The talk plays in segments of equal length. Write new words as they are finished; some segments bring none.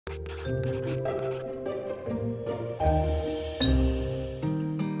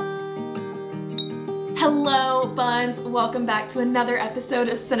Hello Buns, welcome back to another episode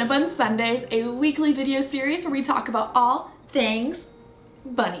of Cinnabun Sundays, a weekly video series where we talk about all things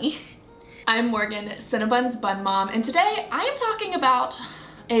bunny. I'm Morgan, Cinnabun's bun mom, and today I am talking about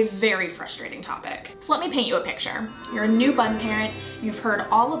a very frustrating topic. So let me paint you a picture. You're a new bun parent, you've heard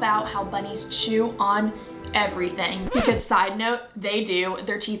all about how bunnies chew on everything, because side note, they do.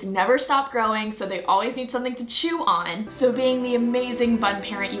 Their teeth never stop growing, so they always need something to chew on. So being the amazing bun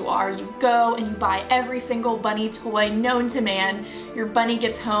parent you are, you go and you buy every single bunny toy known to man. Your bunny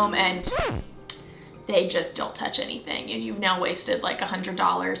gets home and they just don't touch anything, and you've now wasted like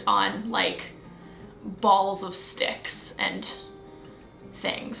 $100 on like balls of sticks and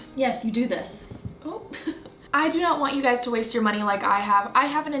things. Yes, you do this. Oh. I do not want you guys to waste your money like I have. I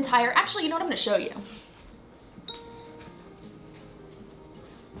have an entire, actually, you know what, I'm gonna show you.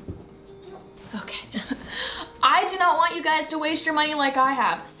 Okay. I do not want you guys to waste your money like I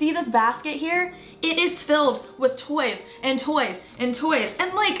have. See this basket here? It is filled with toys and toys and toys,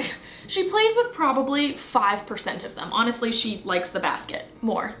 and like, she plays with probably 5% of them. Honestly, she likes the basket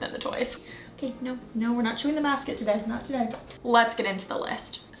more than the toys. Okay, no, we're not chewing the basket today, not today. Let's get into the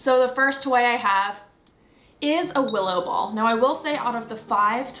list. So the first toy I have is a Willow ball. Now I will say, out of the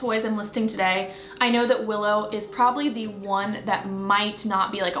 5 toys I'm listing today, I know that Willow is probably the one that might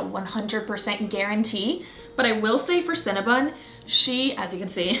not be like a 100% guarantee, but I will say for Cinnabun, she, as you can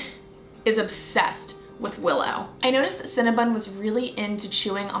see, is obsessed with Willow. I noticed that Cinnabun was really into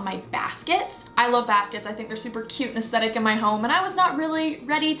chewing on my baskets. I love baskets. I think they're super cute and aesthetic in my home, and I was not really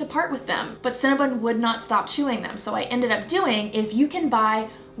ready to part with them, but Cinnabun would not stop chewing them. So what I ended up doing is you can buy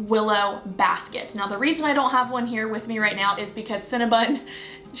Willow baskets. Now the reason I don't have one here with me right now is because Cinnabun,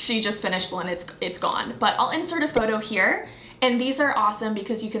 she just finished one, it's gone. But I'll insert a photo here, and these are awesome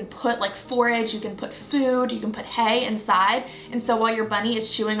because you can put like forage, you can put food, you can put hay inside, and so while your bunny is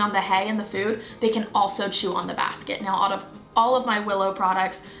chewing on the hay and the food, they can also chew on the basket. Now out of all of my Willow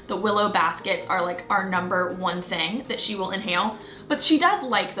products, the Willow baskets are like our #1 thing that she will inhale, but she does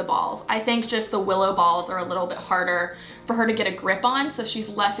like the balls. I think just the Willow balls are a little bit harder for her to get a grip on, so she's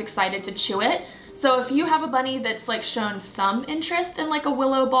less excited to chew it. So if you have a bunny that's like shown some interest in like a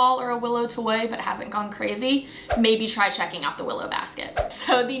Willow ball or a Willow toy but hasn't gone crazy, maybe try checking out the Willow basket.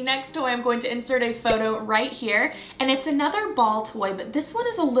 So the next toy, I'm going to insert a photo right here, and it's another ball toy, but this one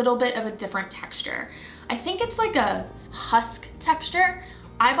is a little bit of a different texture. I think it's like a husk texture.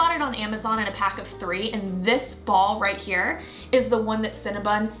 I bought it on Amazon in a pack of 3, and this ball right here is the one that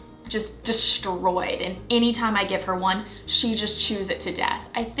Cinnabun just destroyed, and anytime I give her one, she just chews it to death.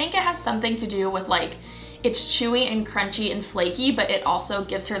 I think it has something to do with like, it's chewy and crunchy and flaky, but it also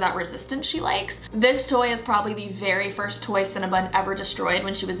gives her that resistance she likes. This toy is probably the very first toy Cinnabun ever destroyed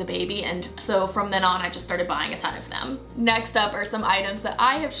when she was a baby, and so from then on I just started buying a ton of them. Next up are some items that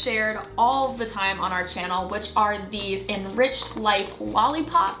I have shared all the time on our channel, which are these Enriched Life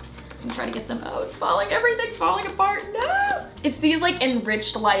lollipops. I'm trying to get them, oh, it's falling, everything's falling apart, no! It's these like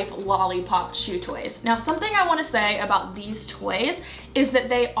Enriched Life lollipop chew toys. Now something I wanna say about these toys is that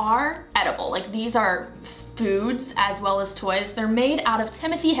they are edible. Like, these are foods as well as toys. They're made out of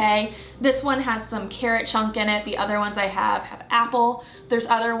Timothy hay. This one has some carrot chunk in it. The other ones I have apple. There's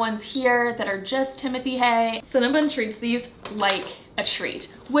other ones here that are just Timothy hay. Cinnabun treats these like a treat,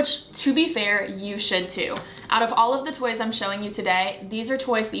 which, to be fair, you should too. Out of all of the toys I'm showing you today, these are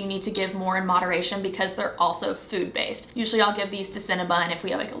toys that you need to give more in moderation because they're also food-based. Usually I'll give these to Cinnabun if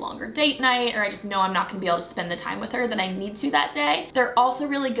we have like a longer date night, or I just know I'm not gonna be able to spend the time with her that I need to that day. They're also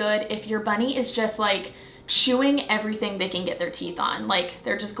really good if your bunny is just like chewing everything they can get their teeth on. Like,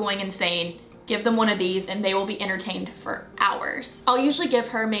 they're just going insane. Give them one of these and they will be entertained for hours. I'll usually give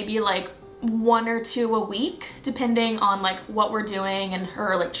her maybe like 1 or 2 a week, depending on like what we're doing and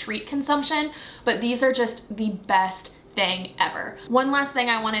her like treat consumption, but these are just the best thing ever. One last thing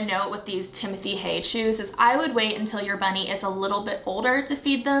I want to note with these Timothy hay chews is I would wait until your bunny is a little bit older to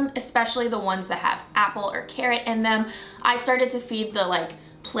feed them, especially the ones that have apple or carrot in them. I started to feed the like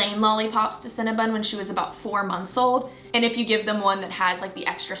plain lollipops to Cinnabun when she was about 4 months old, and if you give them one that has like the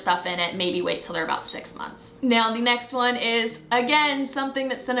extra stuff in it, maybe wait till they're about 6 months. Now the next one is, again, something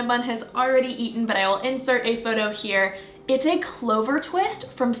that Cinnabun has already eaten, but I will insert a photo here. It's a clover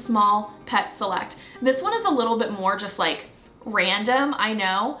twist from Small Pet Select. This one is a little bit more just like random, I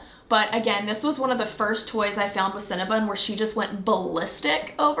know, but again, this was one of the first toys I found with Cinnabun where she just went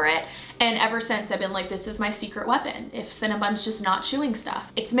ballistic over it, and ever since I've been like, this is my secret weapon if Cinnabun's just not chewing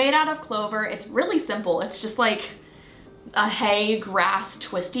stuff. It's made out of clover. It's really simple. It's just like a hay grass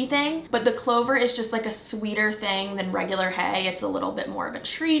twisty thing, but the clover is just like a sweeter thing than regular hay. It's a little bit more of a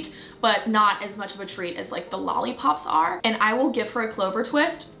treat, but not as much of a treat as like the lollipops are. And I will give her a clover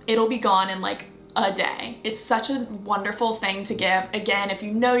twist. It'll be gone in like a day. It's such a wonderful thing to give. Again, if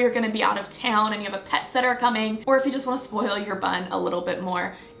you know you're gonna be out of town and you have a pet sitter coming, or if you just wanna spoil your bun a little bit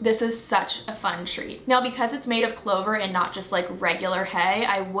more, this is such a fun treat. Now, because it's made of clover and not just like regular hay,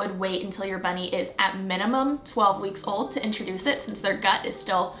 I would wait until your bunny is at minimum 12 weeks old to introduce it, since their gut is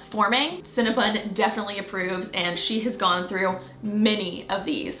still forming. Cinnabun definitely approves, and she has gone through many of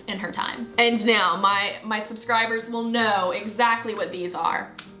these in her time. And now my subscribers will know exactly what these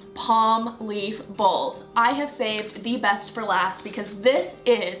are. Palm leaf bowls. I have saved the best for last because this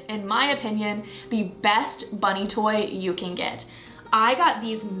is, in my opinion, the best bunny toy you can get. I got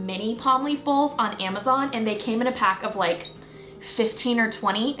these mini palm leaf bowls on Amazon, and they came in a pack of like 15 or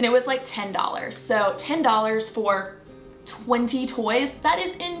 20, and it was like $10. So $10 for 20 toys, that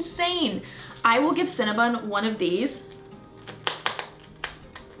is insane. I will give Cinnabun one of these.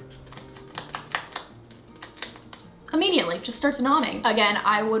 Immediately, just starts nomming. Again,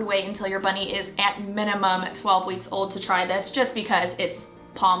 I would wait until your bunny is at minimum 12 weeks old to try this, just because it's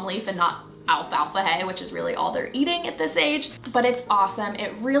palm leaf and not alfalfa hay, which is really all they're eating at this age. But it's awesome.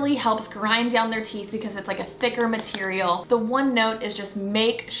 It really helps grind down their teeth because it's like a thicker material. The one note is just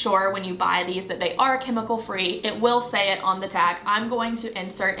make sure when you buy these that they are chemical free. It will say it on the tag. I'm going to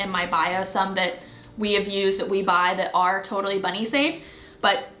insert in my bio some that we have used that we buy that are totally bunny safe,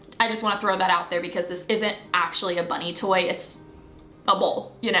 but I just want to throw that out there because this isn't actually a bunny toy, it's a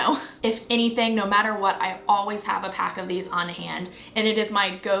bowl, you know? If anything, no matter what, I always have a pack of these on hand, and it is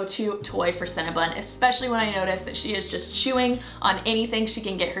my go-to toy for Cinnabun, especially when I notice that she is just chewing on anything she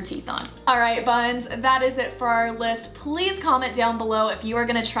can get her teeth on. All right, buns, that is it for our list. Please comment down below if you are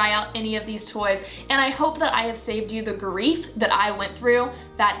gonna try out any of these toys, and I hope that I have saved you the grief that I went through,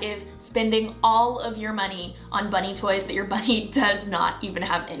 that is spending all of your money on bunny toys that your bunny does not even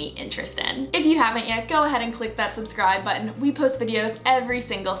have any interest in. If you haven't yet, go ahead and click that subscribe button. We post videos every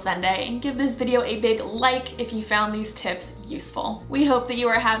single Sunday, and give this video a big like if you found these tips useful. We hope that you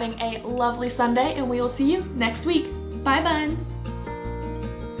are having a lovely Sunday, and we will see you next week. Bye, buns.